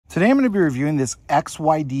Today I'm going to be reviewing this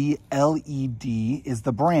XYDled is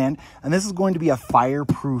the brand, and this is going to be a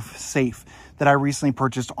fireproof safe that I recently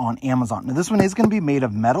purchased on Amazon. Now this one is going to be made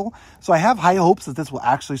of metal, so I have high hopes that this will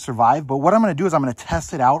actually survive, but what I'm going to do is I'm going to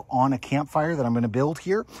test it out on a campfire that I'm going to build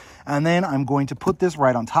here, and then I'm going to put this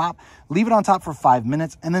right on top, leave it on top for 5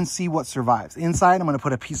 minutes, and then see what survives. Inside, I'm going to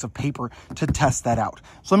put a piece of paper to test that out.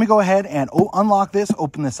 So let me go ahead and unlock this,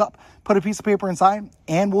 open this up, put a piece of paper inside,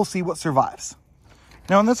 and we'll see what survives.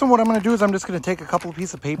 Now in this one, what I'm going to do is I'm just going to take a couple of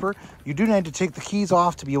pieces of paper. You do need to take the keys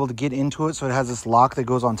off to be able to get into it, so it has this lock that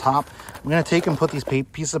goes on top. I'm going to take and put these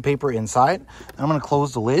pieces of paper inside, and I'm going to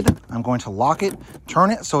close the lid. I'm going to lock it,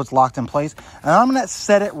 turn it so it's locked in place, and I'm going to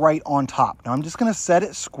set it right on top. Now I'm just going to set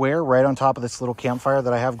it square right on top of this little campfire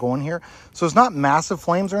that I have going here. So it's not massive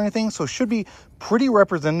flames or anything, so it should be pretty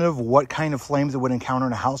representative of what kind of flames it would encounter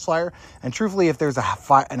in a house fire. And truthfully, if there's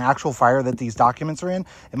an actual fire that these documents are in,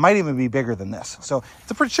 it might even be bigger than this. So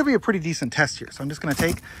it should be a pretty decent test here. So I'm just going to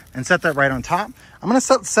take and set that right on top. I'm going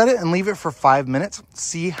to set it and leave it for 5 minutes,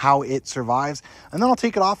 see how it survives, and then I'll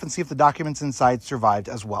take it off and see if the documents inside survived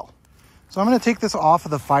as well. So I'm going to take this off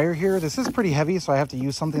of the fire here. This is pretty heavy, so I have to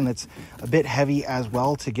use something that's a bit heavy as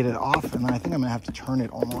well to get it off. And then I think I'm going to have to turn it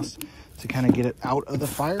almost to kind of get it out of the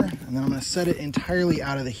fire. And then I'm going to set it entirely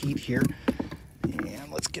out of the heat here. And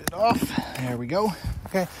let's get it off. There we go.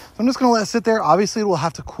 Okay, so I'm just going to let it sit there. Obviously, it will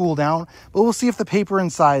have to cool down, but we'll see if the paper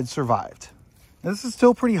inside survived. Now, this is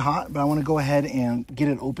still pretty hot, but I want to go ahead and get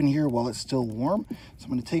it open here while it's still warm. So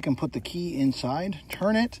I'm going to take and put the key inside,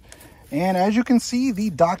 turn it. And as you can see, the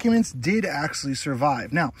documents did actually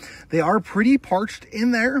survive. Now, they are pretty parched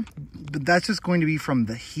in there, but that's just going to be from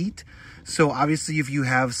the heat. So obviously, if you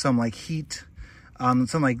have some like heat,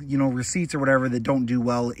 receipts or whatever that don't do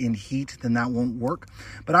well in heat, then that won't work.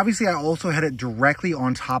 But obviously, I also had it directly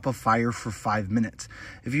on top of fire for 5 minutes.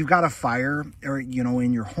 If you've got a fire or,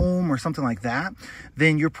 in your home or something like that,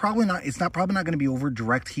 then you're probably not going to be over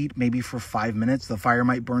direct heat maybe for 5 minutes. The fire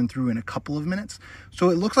might burn through in a couple of minutes. So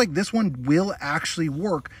it looks like this one will actually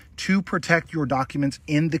work to protect your documents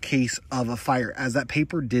in the case of a fire, as that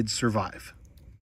paper did survive.